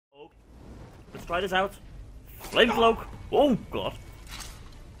Let's try this out. Flame cloak. Oh god.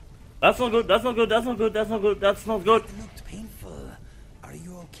 That's not good. That's not good. That's not good. That's not good. That's not good. It looked painful. Are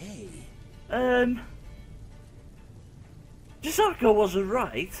you okay? Vahruk was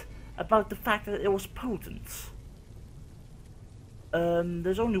right about the fact that it was potent.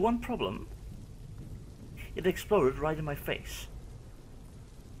 There's only one problem. It exploded right in my face.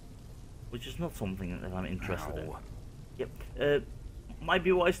 Which is not something that I'm interested in. Yep. Might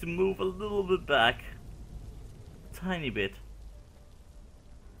be wise to move a little bit back. A tiny bit. It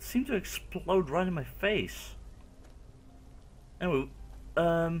seemed to explode right in my face. Anyway,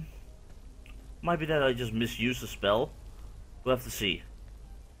 might be that I just misused the spell. We'll have to see.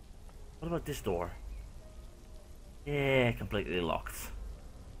 What about this door? Yeah, completely locked.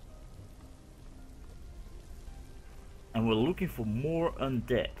 And we're looking for more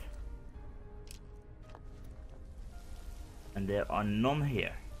undead. And there are none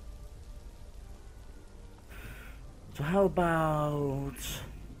here. So how about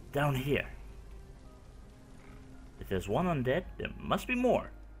down here? If there's one undead, there must be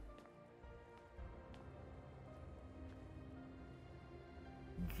more.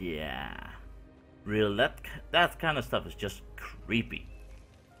 Yeah. Real, that kind of stuff is just creepy.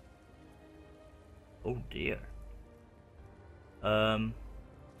 Oh dear.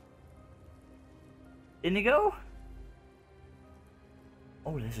 Inigo?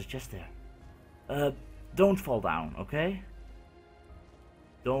 Oh, there's a chest there. Don't fall down, okay?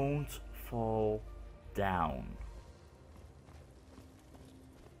 Don't fall down.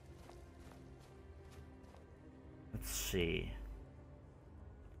 Let's see.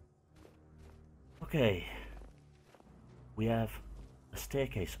 Okay. We have a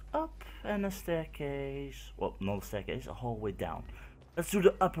staircase up and a staircase. Well, not a staircase, a hallway down. Let's do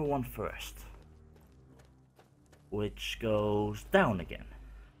the upper one first. Which goes down again.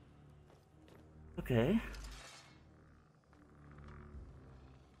 Okay.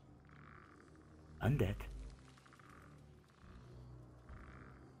 Undead.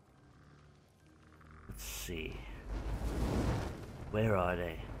 Let's see. Where are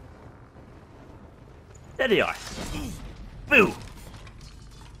they? There they are. Boo!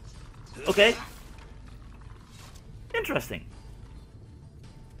 Okay. Interesting.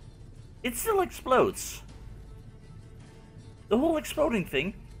 It still explodes. The whole exploding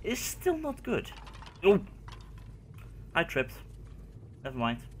thing is still not good. Oh! I tripped. Never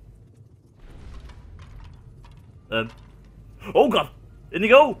mind. Oh god!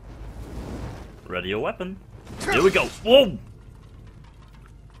 Inigo! Ready your weapon. Here we go. Whoa!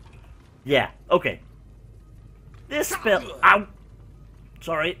 Yeah, okay. This spell. Ow!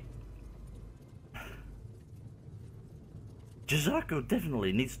 Sorry. Vahruk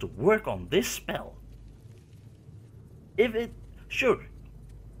definitely needs to work on this spell. If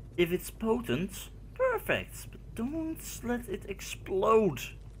it's potent, perfect. But don't let it explode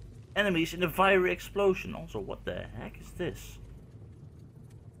enemies in a fiery explosion. Also, what the heck is this?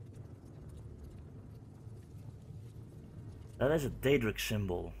 That is a Daedric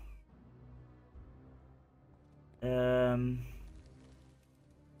symbol.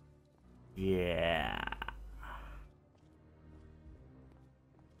 Yeah.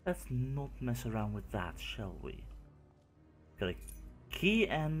 Let's not mess around with that, shall we? Got a key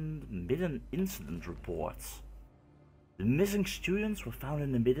and Midden incident reports. The missing students were found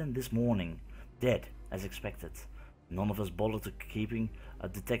in the Midden this morning, dead as expected. None of us bothered to keeping a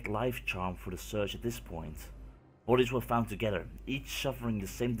detect life charm for the search at this point. Bodies were found together, each suffering the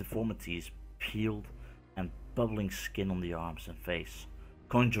same deformities, peeled and bubbling skin on the arms and face.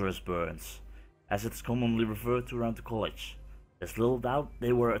 Conjurer's burns, as it's commonly referred to around the college. There's little doubt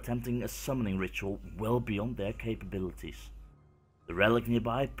they were attempting a summoning ritual well beyond their capabilities. The relic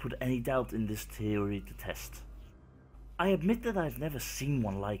nearby put any doubt in this theory to test. I admit that I've never seen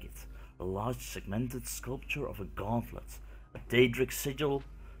one like it. A large segmented sculpture of a gauntlet, a Daedric sigil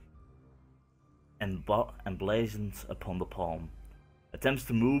emblazoned upon the palm. Attempts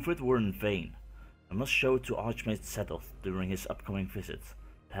to move it were in vain. I must show it to Archmage Setoth during his upcoming visit.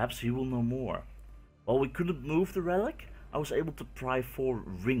 Perhaps he will know more. While we couldn't move the relic, I was able to pry 4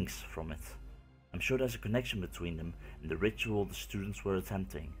 rings from it. I'm sure there's a connection between them and the ritual the students were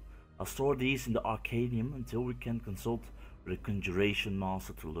attempting. I'll store these in the Arcanium until we can consult with a Conjuration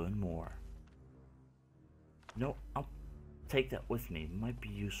Master to learn more. You know, I'll take that with me, it might be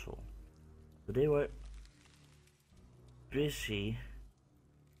useful. But they were busy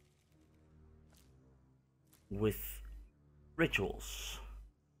with rituals.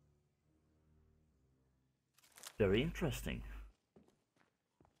 Very interesting.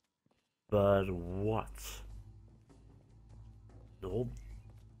 But what? The whole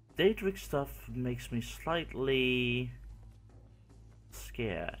Daedric stuff makes me slightly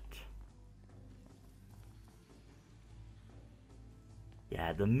scared.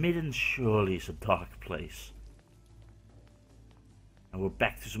 Yeah, the Midden surely is a dark place. And we're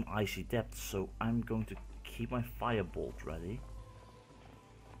back to some icy depths, so I'm going to keep my firebolt ready.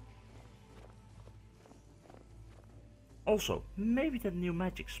 Also, maybe that new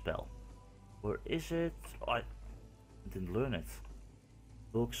magic spell. Where is it? Oh, I didn't learn it.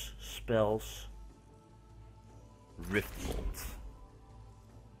 Books, spells, Riftbolt.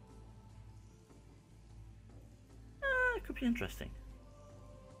 It could be interesting.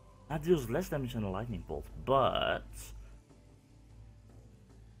 That deals less damage than a lightning bolt, but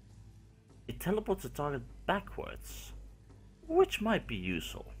it teleports the target backwards, which might be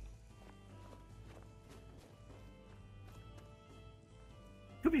useful.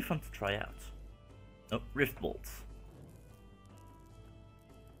 Could be fun to try out. Oh, Riftbolt.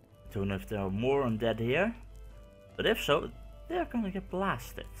 Don't know if there are more undead here, but if so, they're gonna get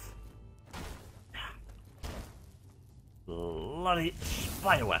blasted. Bloody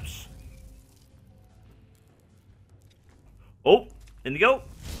spiderwebs. Oh, Inigo,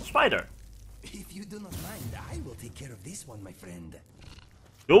 spider. If you do not mind, I will take care of this one, my friend.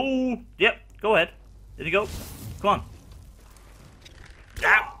 Oh, yep, go ahead. Inigo, come on.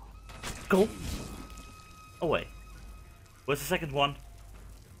 Ah, go. Oh wait, where's the second one?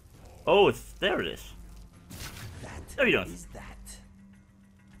 Oh, there it is. There you go. Is that?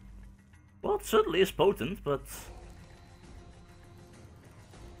 Well, it certainly is potent, but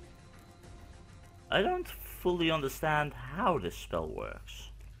I don't fully understand how this spell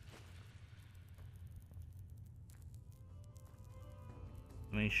works.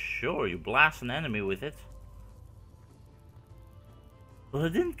 I mean, sure, you blast an enemy with it. But I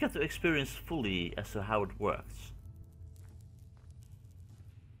didn't get to experience fully as to how it works.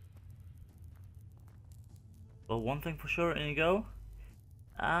 Well, one thing for sure, Inigo,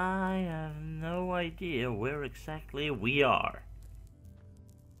 I have no idea where exactly we are.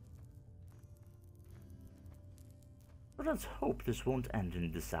 But let's hope this won't end in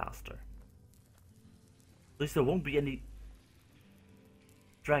disaster. At least there won't be any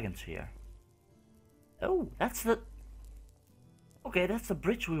dragons here. Oh, that's the... Okay, that's the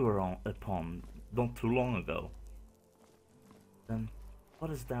bridge we were upon not too long ago. Then,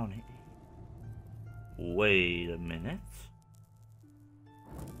 what is down here? Wait a minute.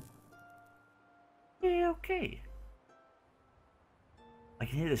 Yeah, okay. I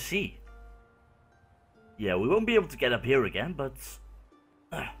can hear the sea. Yeah, we won't be able to get up here again, but...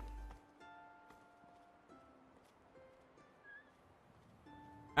 Ah.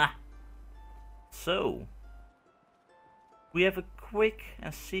 So... we have a quick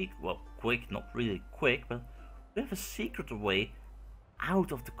and well, quick, not really quick, but we have a secret way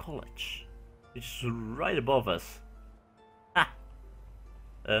out of the college. Which is right above us. Ha!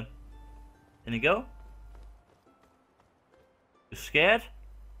 Inigo? You scared?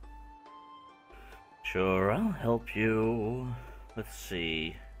 Sure, I'll help you. Let's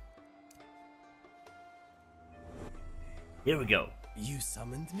see. Here we go. You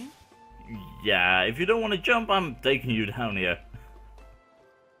summoned me? Yeah, if you don't want to jump, I'm taking you down here.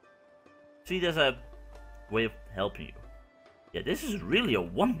 See, there's a way of helping you. Yeah, this is really a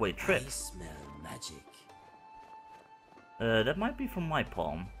one-way trip. I smell magic. That might be from my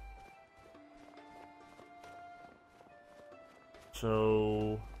palm.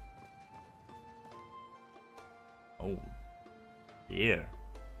 So... oh, dear.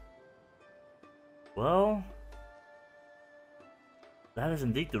 Well... that is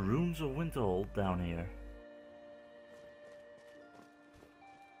indeed the ruins of Winterhold down here.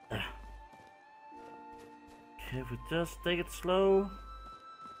 Okay, if we just take it slow.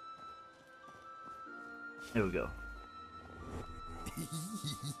 Here we go.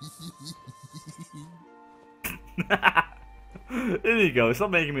 There you go, stop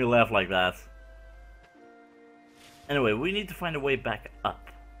making me laugh like that. Anyway, we need to find a way back up.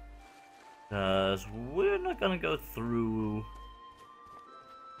 Because we're not gonna go through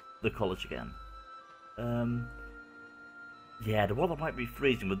the college again. Yeah, the water might be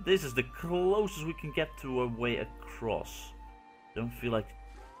freezing, but this is the closest we can get to a way across. Don't feel like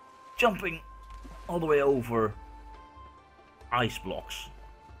jumping all the way over ice blocks.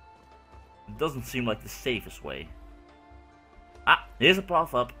 It doesn't seem like the safest way. Ah, here's a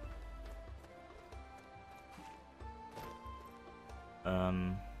path up.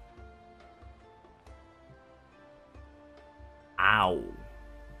 Ow.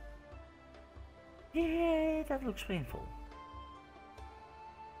 Yeah, that looks painful.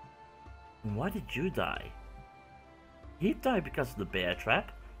 Why did you die? He died because of the bear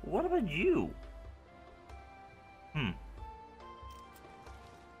trap, What about you?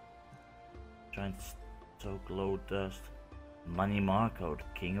 Giant stoke glow dust. Money Marco, the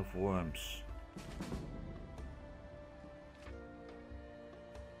king of worms.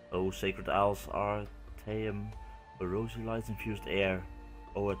 Oh, sacred owls are Artaeum, a rosy light infused air.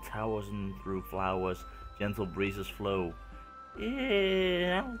 Oh, a thousand through flowers, gentle breezes flow.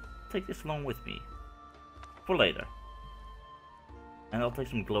 Yeah, I'll take this along with me. For later. And I'll take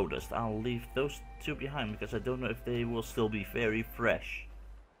some glow dust. I'll leave those two behind because I don't know if they will still be very fresh.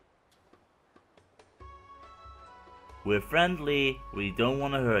 We're friendly, we don't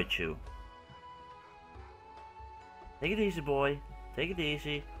want to hurt you. Take it easy, boy. Take it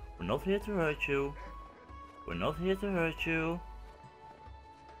easy. We're not here to hurt you. We're not here to hurt you.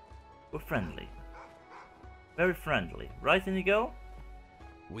 We're friendly. Very friendly. Right, Inigo?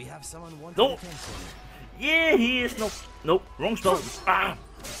 We have someone wanting attention. Yeah, he is not. Nope, wrong spell. Ah!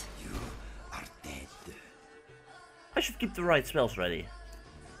 You are dead. I should keep the right spells ready.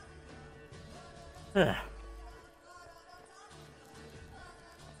 I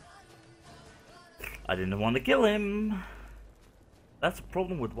didn't want to kill him. That's a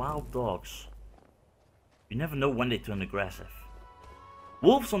problem with wild dogs. You never know when they turn aggressive.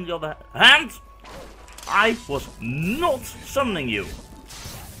 Wolves, on the other hand, I was not summoning you.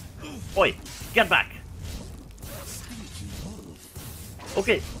 Oi, get back.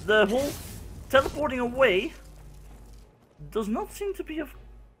 Okay, the whole teleporting away does not seem to be of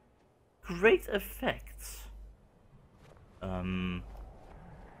great effect.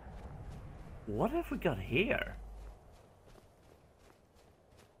 What have we got here?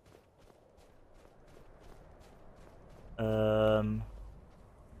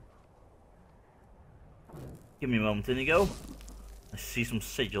 Give me a moment, Inigo. I see some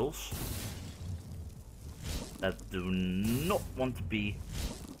sigils that do not want to be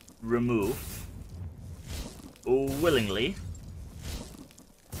removed willingly.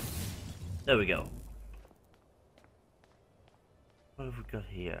 There we go. What have we got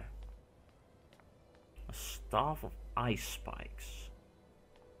here? A staff of ice spikes.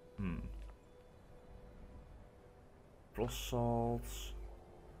 Frost salts.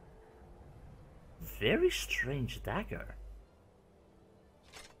 Very strange dagger.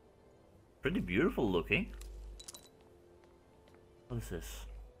 Pretty beautiful looking. What is this?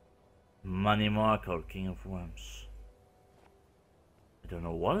 Money Marco, king of worms. I don't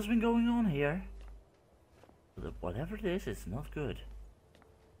know what has been going on here, but whatever it is, it's not good.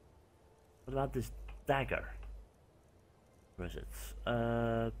 What about this dagger? Where is it?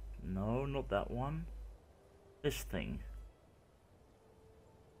 No, not that one. This thing.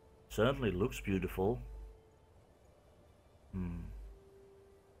 Certainly looks beautiful.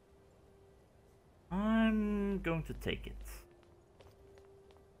 I'm going to take it.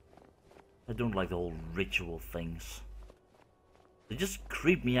 I don't like the whole ritual things. They just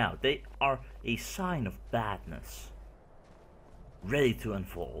creep me out. They are a sign of badness. Ready to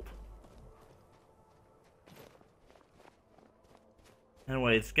unfold.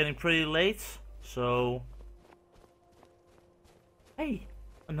 Anyway, it's getting pretty late, so... Hey,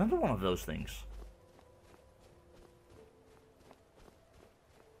 another one of those things.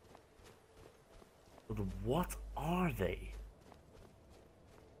 But what are they?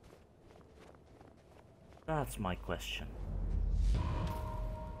 That's my question.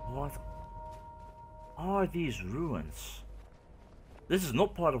 What are these ruins? This is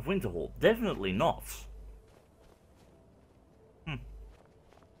not part of Winterhold. Definitely not.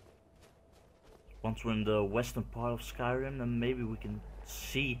 Once we're in the western part of Skyrim, then maybe we can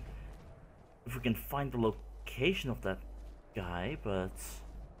see if we can find the location of that guy, but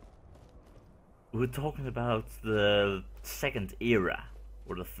we're talking about the second era,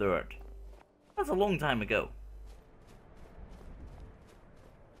 or the third. That's a long time ago.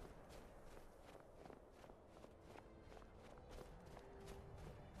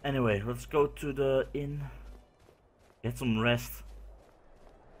 Anyway, let's go to the inn, get some rest,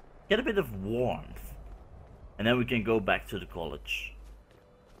 get a bit of warmth, and then we can go back to the college.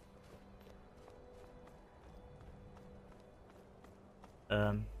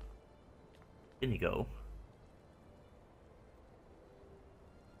 Inigo.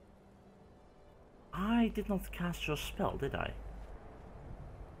 I did not cast your spell, did I?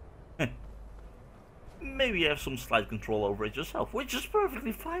 Maybe you have some slight control over it yourself, which is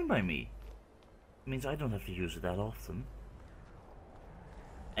perfectly fine by me. It means I don't have to use it that often.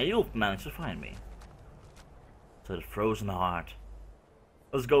 And you'll manage to find me. So the frozen heart.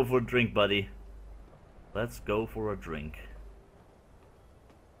 Let's go for a drink, buddy. Let's go for a drink.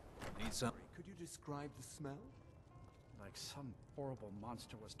 Need some? Could you describe the smell? I like some horrible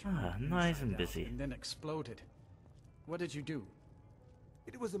monster was Nice and busy. and then exploded. What did you do?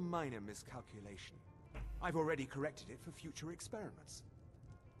 It was a minor miscalculation. I've already corrected it for future experiments.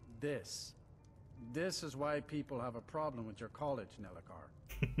 This is why people have a problem with your college,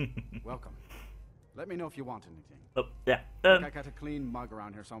 Nellikar. Welcome. Let me know if you want anything. Oh, yeah. I got a clean mug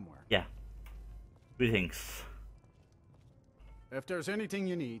around here somewhere. Yeah. Greetings. If there's anything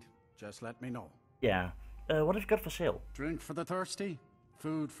you need, just let me know. Yeah. What have you got for sale? Drink for the thirsty,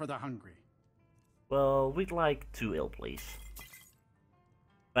 food for the hungry. Well, we'd like 2 ale, please.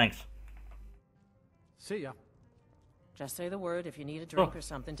 Thanks. See ya. Just say the word if you need a drink or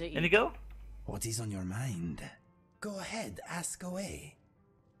something to eat. Inigo? What is on your mind? Go ahead, ask away.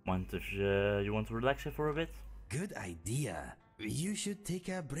 Mind if you want to relax here for a bit? Good idea. You should take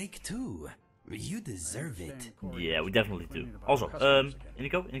a break too. You deserve it. Yeah, we definitely do. Also,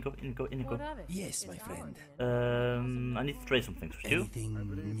 Inigo. What of it? Yes, It's my friend. hour, I need to trade some things with you. Anything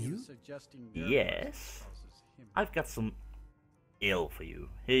new? Yes. I've got some ale for you.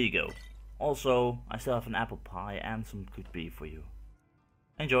 Here you go. Also, I still have an apple pie and some good beef for you.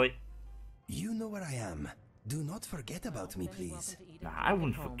 Enjoy. You know where I am. Do not forget about me, please. Nah, I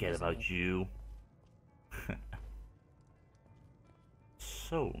wouldn't forget about you.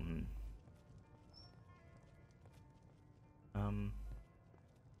 So...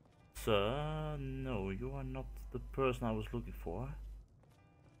 Sir, no, you are not the person I was looking for.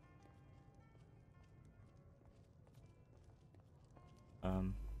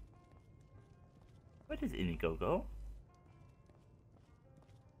 Where did Inigo go?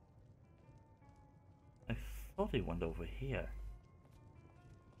 I thought he went over here.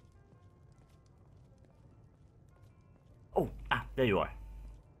 Oh, there you are.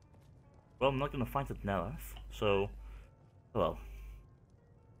 Well, I'm not gonna find it now, so... Well.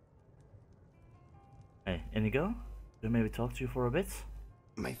 Hey, Inigo? Do I maybe talk to you for a bit?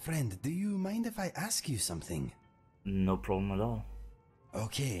 My friend, do you mind if I ask you something? No problem at all.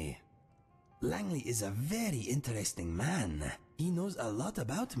 Okay. Langley is a very interesting man. He knows a lot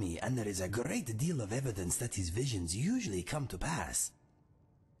about me, and there is a great deal of evidence that his visions usually come to pass.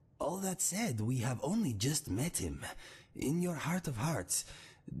 All that said, we have only just met him. In your heart of hearts,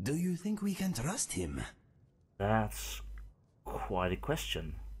 do you think we can trust him? That's quite a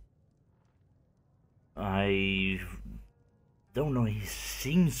question. I don't know, he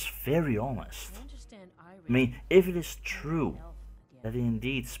seems very honest. I mean, if it is true that he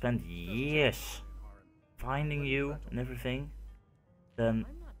indeed spent years finding you and everything, then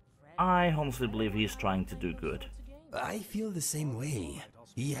I honestly believe he is trying to do good. I feel the same way.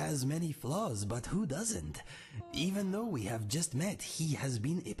 He has many flaws, but who doesn't? Even though we have just met, he has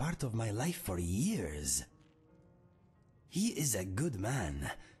been a part of my life for years. He is a good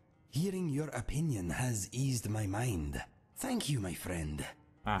man. Hearing your opinion has eased my mind. Thank you, my friend.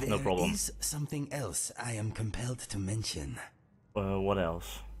 No problem. There is something else I am compelled to mention. What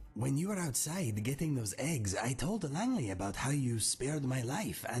else? When you were outside getting those eggs, I told Langley about how you spared my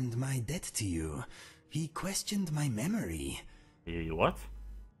life and my debt to you. He questioned my memory. You what?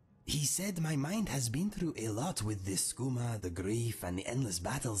 He said my mind has been through a lot with this skooma, the grief, and the endless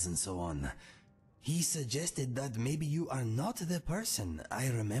battles and so on. He suggested that maybe you are not the person I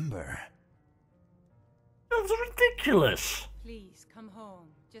remember. That's ridiculous! Please, come home.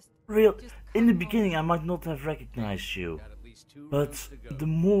 In the beginning I might not have recognized you, but the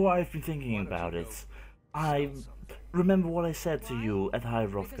more I've been thinking about it, I remember what I said to you at High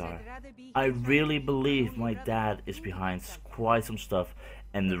Hrothgar. I really believe my dad is behind quite some stuff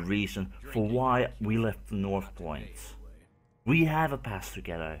and the reason for why we left the North Point. We have a past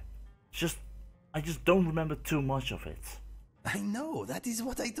together. I just don't remember too much of it. I know, that is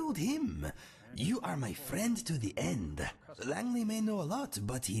what I told him. You are my friend to the end. Langley may know a lot,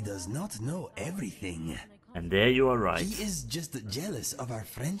 but he does not know everything. And there you are right. He is just jealous of our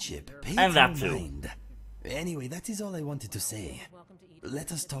friendship. Pay And it that in too. mind. Anyway, that is all I wanted to say.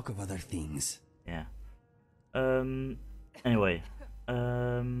 Let us talk of other things. Yeah. Anyway,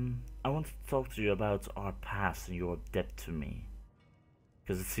 I want to talk to you about our past and your debt to me.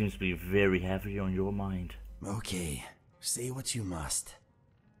 Because it seems to be very heavy on your mind. Okay, say what you must.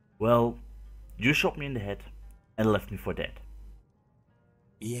 Well, you shot me in the head and left me for dead.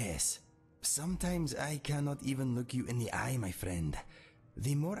 Yes. Sometimes I cannot even look you in the eye, my friend.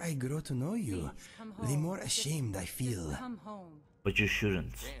 The more I grow to know you, the more ashamed I feel. Come home. But you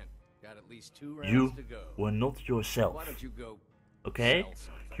shouldn't. Got at least 2 rounds You to go. were not yourself. Why don't you go? Okay?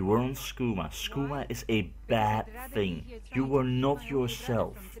 You were on skooma. Skooma is a bad thing. You were not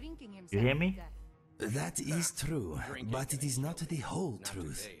yourself. You hear me? That is true, but it is not the whole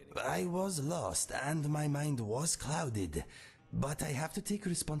truth. I was lost and my mind was clouded, but I have to take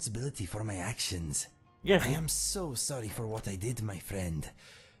responsibility for my actions. Yes. I am so sorry for what I did, my friend.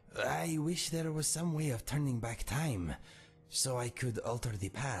 I wish there was some way of turning back time, so I could alter the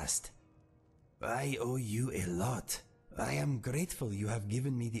past. I owe you a lot. I am grateful you have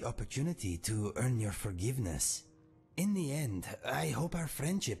given me the opportunity to earn your forgiveness. In the end, I hope our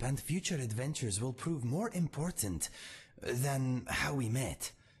friendship and future adventures will prove more important than how we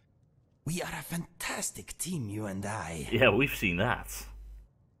met. We are a fantastic team, you and I. Yeah, we've seen that.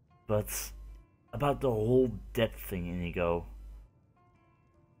 But about the whole debt thing, Inigo,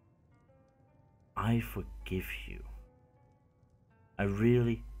 I forgive you. I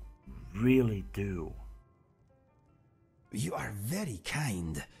really, really do. You are very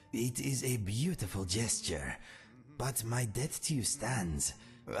kind. It is a beautiful gesture. But my debt to you stands.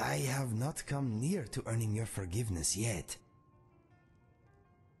 I have not come near to earning your forgiveness yet.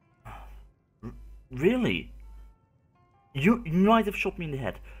 Really? You might have shot me in the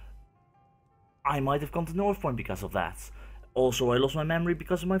head. I might have gone to North Point because of that. Also, I lost my memory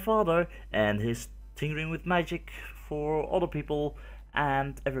because of my father and his tinkering with magic for other people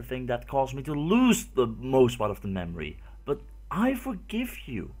and everything that caused me to lose the most part of the memory. But I forgive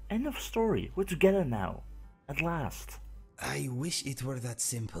you. End of story. We're together now. At last. I wish it were that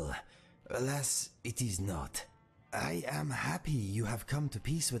simple. Alas, it is not. I am happy you have come to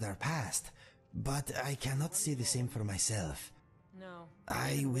peace with our past, but I cannot say the same for myself. No.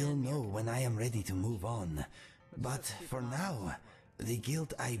 I will know when I am ready to move on, but for now, the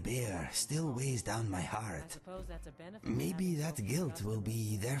guilt I bear still weighs down my I heart. suppose that's a benefit. Maybe that guilt will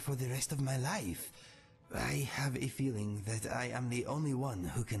be there for the rest of my life. I have a feeling that I am the only one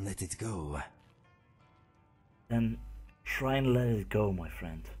who can let it go. Then try and let it go, my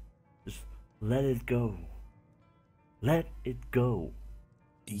friend. Just let it go. Let it go.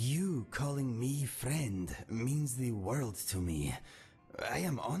 You calling me friend means the world to me. I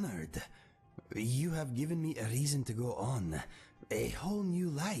am honored. You have given me a reason to go on, a whole new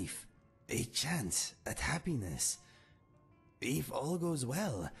life, a chance at happiness. If all goes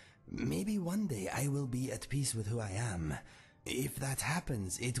well, maybe one day I will be at peace with who I am. If that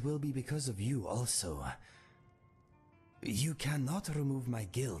happens, it will be because of you also. You cannot remove my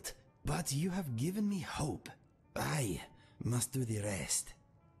guilt, but you have given me hope. I must do the rest.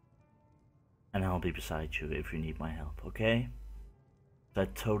 And I'll be beside you if you need my help, okay? I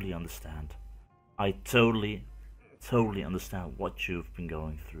totally understand. I totally understand what you've been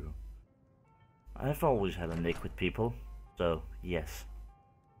going through. I've always had a nick with people, so yes.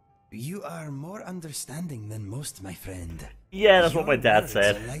 You are more understanding than most, my friend. Yeah, that's what my dad Your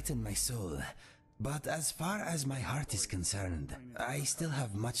said. words lighten my soul. But as far as my heart is concerned, I still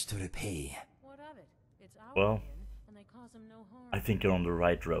have much to repay. What of it? It's our Well, land, and they cause them no harm. I think you're on the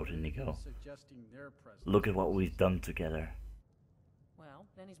right road, Inigo. Suggesting their presence. Look at what we've done together. Well,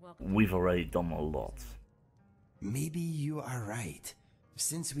 then he's welcome. We've already done a lot. Maybe you are right.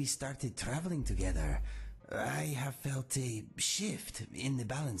 Since we started traveling together, I have felt a shift in the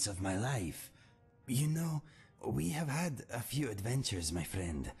balance of my life. You know, we have had a few adventures, my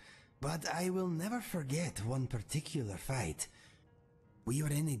friend, but I will never forget one particular fight. We were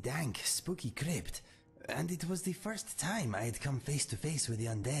in a dank, spooky crypt, and it was the first time I had come face to face with the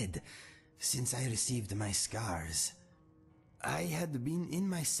undead since I received my scars. I had been in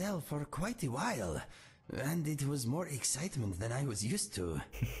my cell for quite a while, and it was more excitement than I was used to.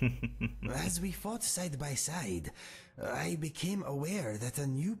 As we fought side by side, I became aware that a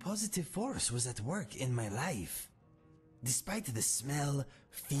new positive force was at work in my life. Despite the smell,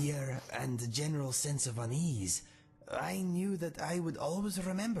 fear, and general sense of unease, I knew that I would always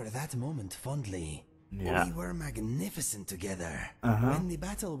remember that moment fondly. Yeah. We were magnificent together. When the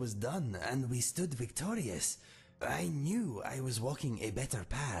battle was done and we stood victorious, I knew I was walking a better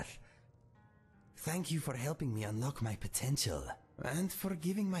path. Thank you for helping me unlock my potential, and for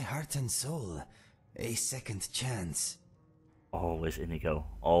giving my heart and soul a second chance. Always, Inigo.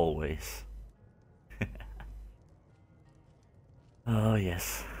 Always. Oh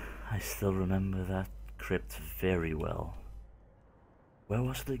yes, I still remember that crypt very well. Where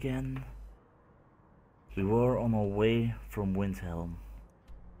was it again? We were on our way from Windhelm.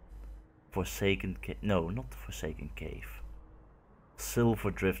 Forsaken Cave. No, not the Forsaken Cave.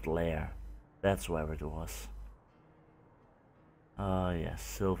 Silverdrift Lair. That's where it was. Ah yes,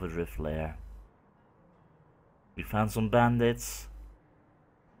 Silverdrift Lair. We found some bandits.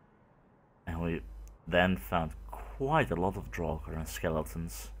 And we then found quite a lot of Draugr and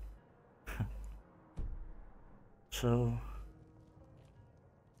skeletons. So...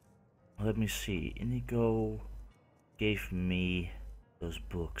 Let me see. Inigo gave me those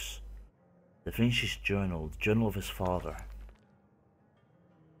books. Da Vinci's journal, the journal of his father.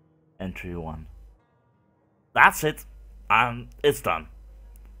 Entry 1. That's it. It's done.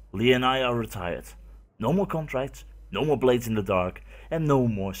 Leah and I are retired. No more contracts, no more blades in the dark, and no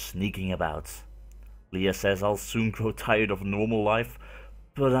more sneaking about. Leah says I'll soon grow tired of a normal life,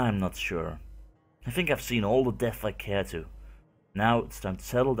 but I'm not sure. I think I've seen all the death I care to. Now it's time to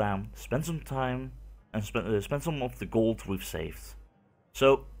settle down, spend some time, and spend some of the gold we've saved.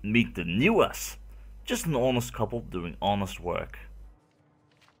 So, meet the new us. Just an honest couple doing honest work.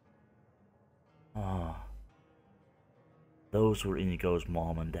 Ah. Those were Inigo's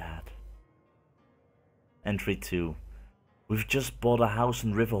mom and dad. Entry 2. We've just bought a house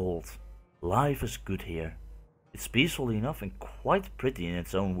in Riverhold. Life is good here. It's peaceful enough and quite pretty in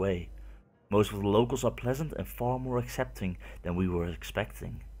its own way. Most of the locals are pleasant and far more accepting than we were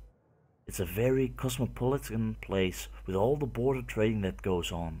expecting. It's a very cosmopolitan place with all the border trading that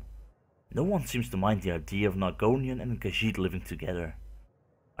goes on. No one seems to mind the idea of an Argonian and a Khajiit living together.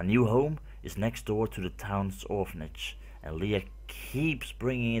 Our new home is next door to the town's orphanage, and Leah keeps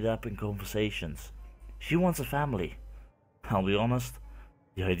bringing it up in conversations. She wants a family. I'll be honest,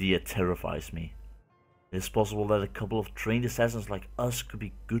 the idea terrifies me. Is it possible that a couple of trained assassins like us could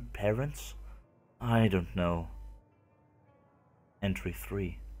be good parents? I don't know. Entry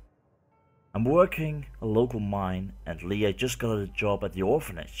 3. I'm working a local mine and Leah just got a job at the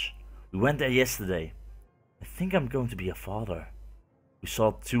orphanage. We went there yesterday. I think I'm going to be a father. We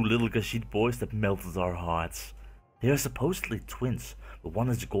saw 2 little Khajiit boys that melted our hearts. They are supposedly twins, but one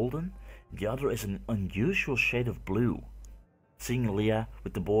is golden and the other is an unusual shade of blue. Seeing Leah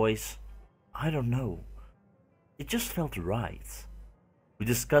with the boys, I don't know. It just felt right. We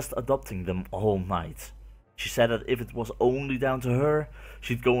discussed adopting them all night. She said that if it was only down to her,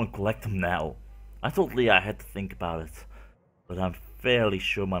 she'd go and collect them now. I told Leah I had to think about it, but I'm fairly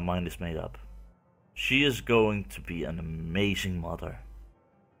sure my mind is made up. She is going to be an amazing mother.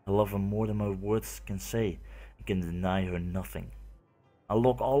 I love her more than my words can say and can deny her nothing. I'll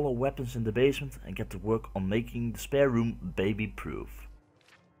lock all her weapons in the basement and get to work on making the spare room baby-proof.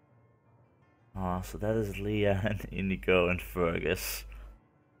 Ah, so that is Leah and Inigo and Fergus.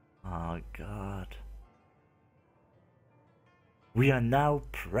 Oh god. We are now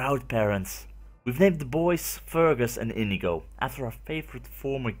proud parents. We've named the boys Fergus and Inigo after our favorite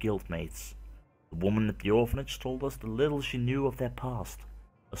former guildmates. The woman at the orphanage told us the little she knew of their past.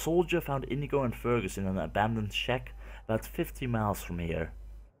 A soldier found Inigo and Fergus in an abandoned shack about 50 miles from here.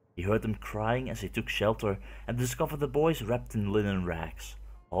 He heard them crying as he took shelter and discovered the boys wrapped in linen rags,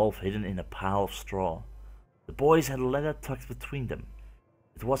 half hidden in a pile of straw. The boys had a letter tucked between them.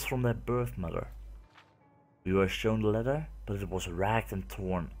 It was from their birth mother. We were shown the letter, but it was ragged and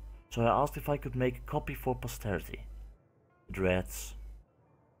torn, so I asked if I could make a copy for posterity. It reads,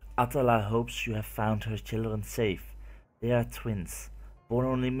 Atala hopes you have found her children safe. They are twins, born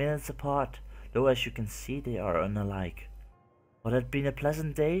only minutes apart, though as you can see they are unalike. What had been a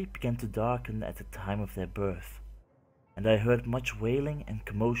pleasant day began to darken at the time of their birth, and I heard much wailing and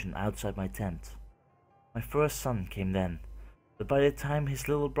commotion outside my tent. My first son came then, but by the time his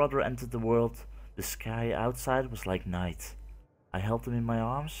little brother entered the world, the sky outside was like night. I held them in my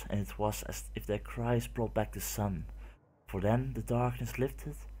arms, and it was as if their cries brought back the sun, for then the darkness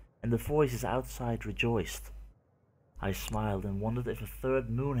lifted, and the voices outside rejoiced. I smiled and wondered if a third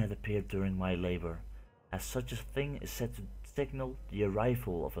moon had appeared during my labor, as such a thing is said to signal the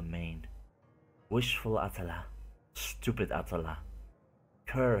arrival of a maid. Wishful Atala, stupid Atala,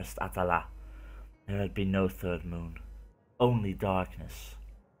 cursed Atala. There had been no third moon, only darkness.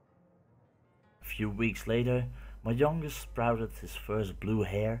 A few weeks later, my youngest sprouted his first blue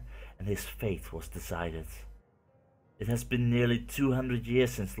hair, and his fate was decided. It has been nearly 200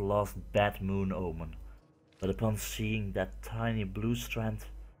 years since the last bad moon omen, but upon seeing that tiny blue strand,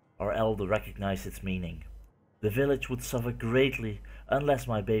 our Elda recognized its meaning. The village would suffer greatly unless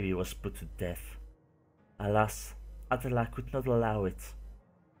my baby was put to death. Alas, Atala could not allow it.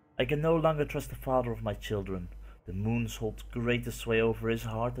 I can no longer trust the father of my children. The moons hold greater sway over his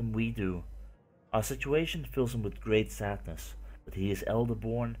heart than we do. Our situation fills him with great sadness, but he is Elder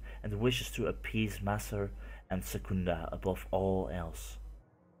born and wishes to appease Master and Secunda above all else.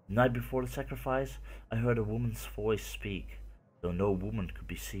 The night before the sacrifice, I heard a woman's voice speak, though no woman could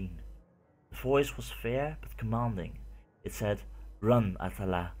be seen. The voice was fair but commanding. It said, Run,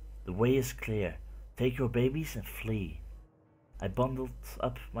 Atala, the way is clear. Take your babies and flee. I bundled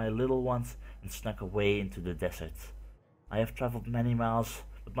up my little ones and snuck away into the desert. I have traveled many miles,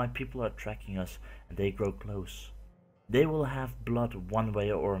 but my people are tracking us and they grow close. They will have blood one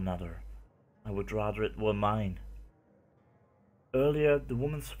way or another. I would rather it were mine. Earlier, the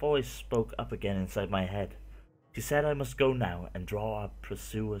woman's voice spoke up again inside my head. She said I must go now and draw our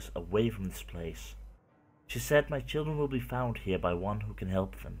pursuers away from this place. She said my children will be found here by one who can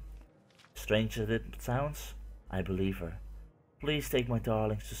help them. Strange as it sounds, I believe her. Please take my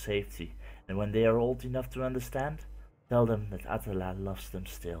darlings to safety, and when they are old enough to understand, tell them that Attila loves them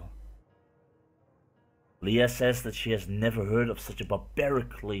still. Leah says that she has never heard of such a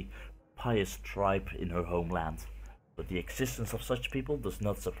barbarically pious tribe in her homeland, but the existence of such people does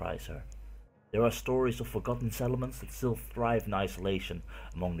not surprise her. There are stories of forgotten settlements that still thrive in isolation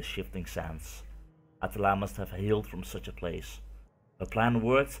among the shifting sands. Attila must have hailed from such a place. Her plan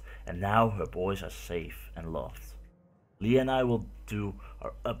worked, and now her boys are safe and loved. Leah and I will do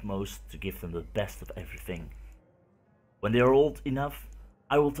our utmost to give them the best of everything. When they are old enough,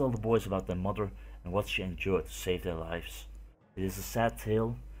 I will tell the boys about their mother and what she endured to save their lives. It is a sad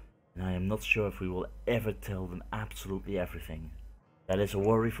tale, and I am not sure if we will ever tell them absolutely everything. That is a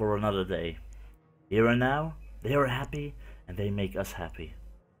worry for another day. Here and now, they are happy, and they make us happy.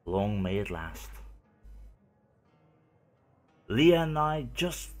 Long may it last. Leah and I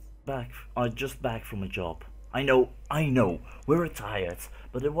are just back from a job. I know, we're tired,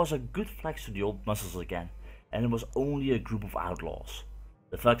 but it was a good flex to the old muscles again, and it was only a group of outlaws.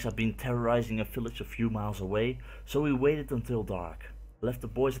 The thugs had been terrorizing a village a few miles away, so we waited until dark, left the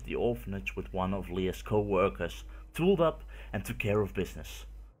boys at the orphanage with one of Leah's co-workers, tooled up and took care of business.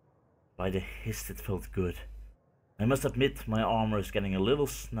 By the hist, it felt good. I must admit my armor is getting a little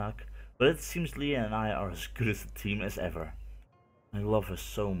snug, but it seems Leah and I are as good as a team as ever. I love her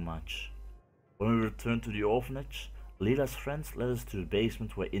so much. When we returned to the orphanage, Leela's friends led us to the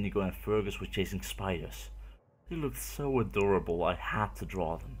basement where Inigo and Fergus were chasing spiders. They looked so adorable, I had to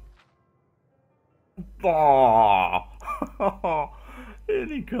draw them. Aww!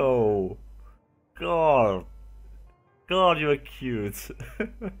 Inigo! God, you're cute.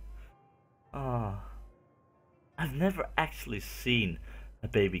 I've never actually seen a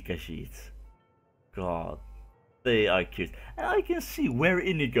baby Khajiit. God, they are cute. And I can see where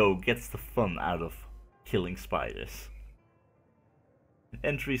Inigo gets the fun out of killing spiders.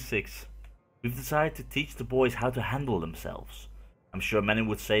 Entry 6. We've decided to teach the boys how to handle themselves. I'm sure many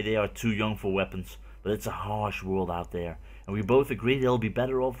would say they are too young for weapons, but it's a harsh world out there, and we both agree they'll be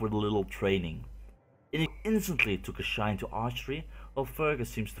better off with a little training. Inigo instantly took a shine to archery, while Fergus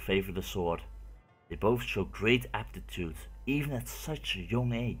seems to favor the sword. They both show great aptitude, even at such a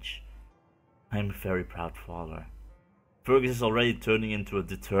young age. I'm a very proud father. Fergus is already turning into a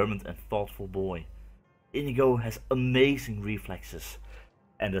determined and thoughtful boy. Inigo has amazing reflexes,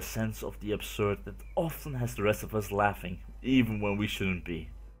 and a sense of the absurd that often has the rest of us laughing, even when we shouldn't be.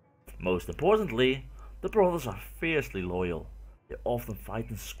 Most importantly, the brothers are fiercely loyal. They often fight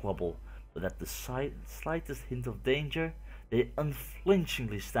and squabble, but at the slightest hint of danger, they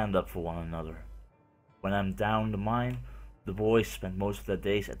unflinchingly stand up for one another. When I'm down the mine, the boys spend most of their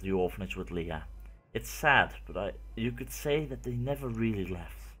days at the orphanage with Leah. It's sad, but you could say that they never really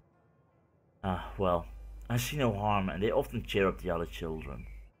left. Well, I see no harm, and they often cheer up the other children.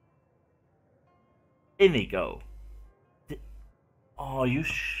 Inigo.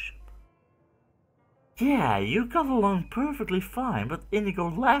 Yeah, you got along perfectly fine, but Inigo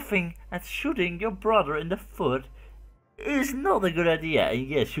laughing at shooting your brother in the foot is not a good idea, and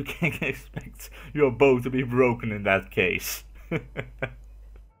yes, you can expect your bow to be broken in that case.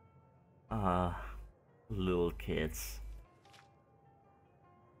 Little kids.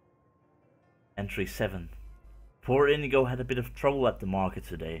 Entry 7. Poor Inigo had a bit of trouble at the market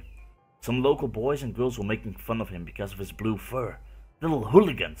today. Some local boys and girls were making fun of him because of his blue fur. Little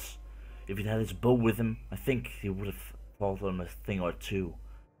hooligans! If he'd had his bow with him, I think he would have taught them a thing or two.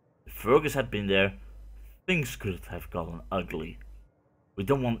 If Fergus had been there, things could have gotten ugly. We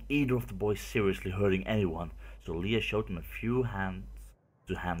don't want either of the boys seriously hurting anyone, so Leah showed them a few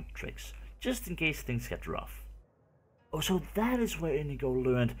hand-to-hand tricks, just in case things get rough. Oh, so that is where Inigo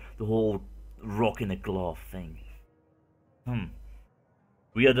learned the whole rock in a glove thing.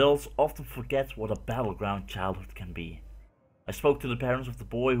 We adults often forget what a battleground childhood can be. I spoke to the parents of the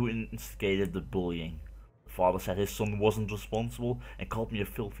boy who instigated the bullying. The father said his son wasn't responsible and called me a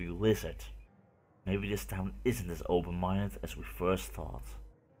filthy lizard. Maybe this town isn't as open-minded as we first thought.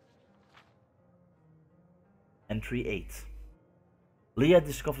 Entry 8. Leah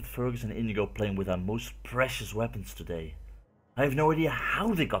discovered Fergus and Inigo playing with our most precious weapons today. I have no idea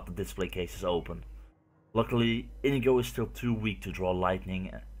how they got the display cases open. Luckily, Inigo is still too weak to draw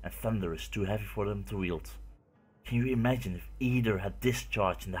lightning, and thunder is too heavy for them to wield. Can you imagine if either had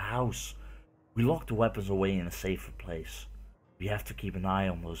discharged in the house? We locked the weapons away in a safer place. We have to keep an eye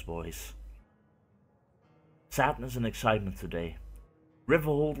on those boys. Sadness and excitement today.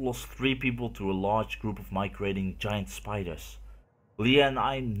 Riverhold lost 3 people to a large group of migrating giant spiders. Leah and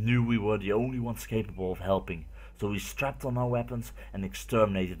I knew we were the only ones capable of helping, so we strapped on our weapons and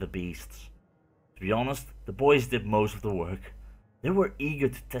exterminated the beasts. To be honest, the boys did most of the work. They were eager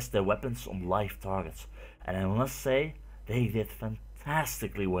to test their weapons on live targets, and I must say, they did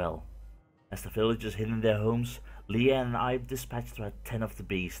fantastically well. As the villagers hid in their homes, Leah and I dispatched about 10 of the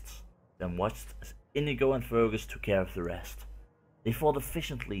beasts, then watched as Inigo and Fergus took care of the rest. They fought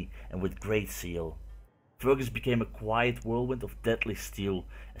efficiently and with great zeal. Fergus became a quiet whirlwind of deadly steel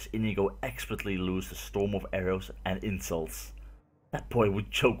as Inigo expertly loosed a storm of arrows and insults. That boy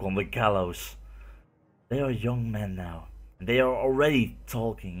would choke on the gallows. They are young men now, and they are already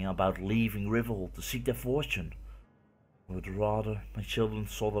talking about leaving Riverhold to seek their fortune. I would rather my children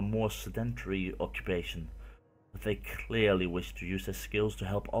sought a more sedentary occupation, but they clearly wish to use their skills to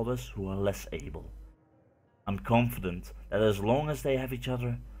help others who are less able. I'm confident that as long as they have each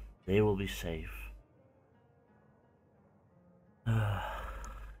other, they will be safe.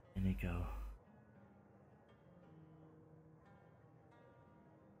 Inigo.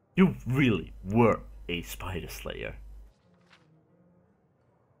 You really were a spider slayer.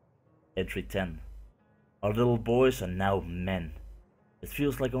 Entry 10. Our little boys are now men. It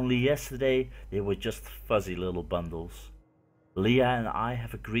feels like only yesterday they were just fuzzy little bundles. Leah and I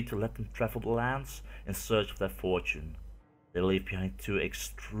have agreed to let them travel the lands in search of their fortune. They leave behind 2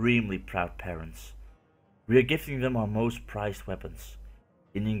 extremely proud parents. We are gifting them our most prized weapons.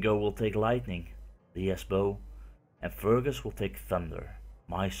 Inigo will take lightning, Leah's bow, and Fergus will take thunder,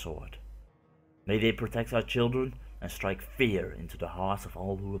 my sword. May they protect our children and strike fear into the hearts of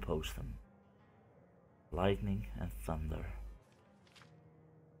all who oppose them. Lightning and thunder.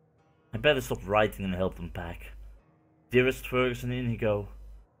 I better stop writing and help them pack. Dearest Fergus and Inigo,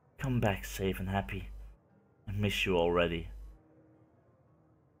 come back safe and happy. I miss you already.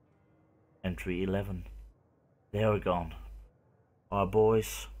 Entry 11. They are gone. Our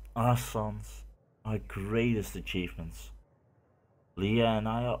boys, our sons, our greatest achievements. Leah and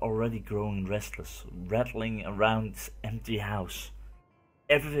I are already growing restless, rattling around this empty house.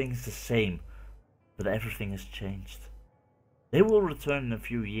 Everything is the same, but everything has changed. They will return in a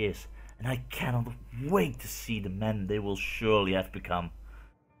few years, and I cannot wait to see the men they will surely have become.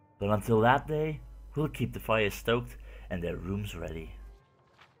 But until that day, we'll keep the fire stoked and their rooms ready.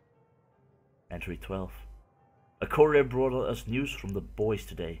 Entry 12. A courier brought us news from the boys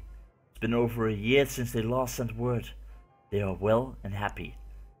today. It's been over a year since they last sent word. They are well and happy.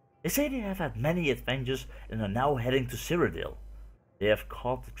 They say they have had many adventures and are now heading to Cyrodiil. They have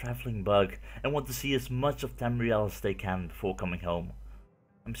caught the traveling bug and want to see as much of Tamriel as they can before coming home.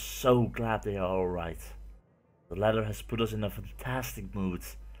 I'm so glad they are alright. The latter has put us in a fantastic mood.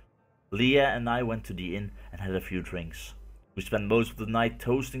 Leah and I went to the inn and had a few drinks. We spent most of the night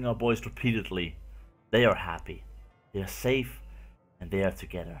toasting our boys repeatedly. They are happy, they are safe, and they are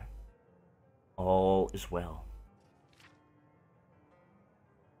together. All is well.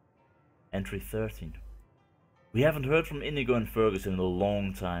 Entry 13. We haven't heard from Inigo and Fergus in a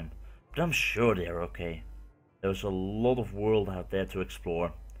long time, but I'm sure they are okay. There's a lot of world out there to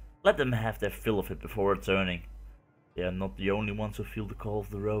explore. Let them have their fill of it before returning. They are not the only ones who feel the call of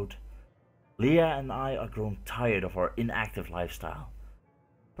the road. Leah and I are growing tired of our inactive lifestyle.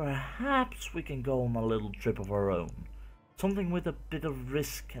 Perhaps we can go on a little trip of our own. Something with a bit of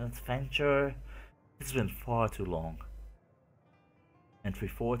risk and adventure. It's been far too long. Entry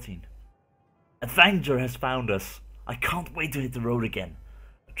 14. Adventure has found us. I can't wait to hit the road again.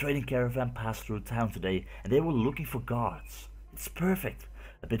 A trading caravan passed through town today and they were looking for guards. It's perfect.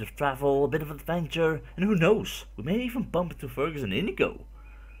 A bit of travel, a bit of adventure, and who knows, we may even bump into Fergus and Inigo.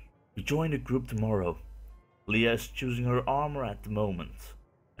 We join the group tomorrow. Leah is choosing her armor at the moment.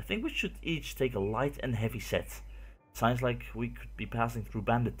 I think we should each take a light and heavy set. Sounds like we could be passing through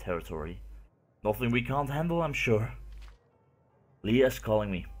bandit territory. Nothing we can't handle, I'm sure. Leah is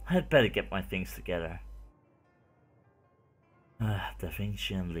calling me. I'd better get my things together. Da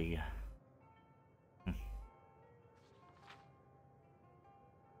Vinci and Leah.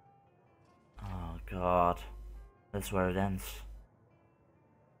 Oh god. That's where it ends.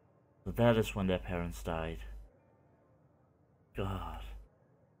 So that is when their parents died. God.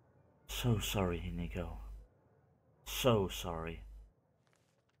 So sorry, Inigo. So sorry.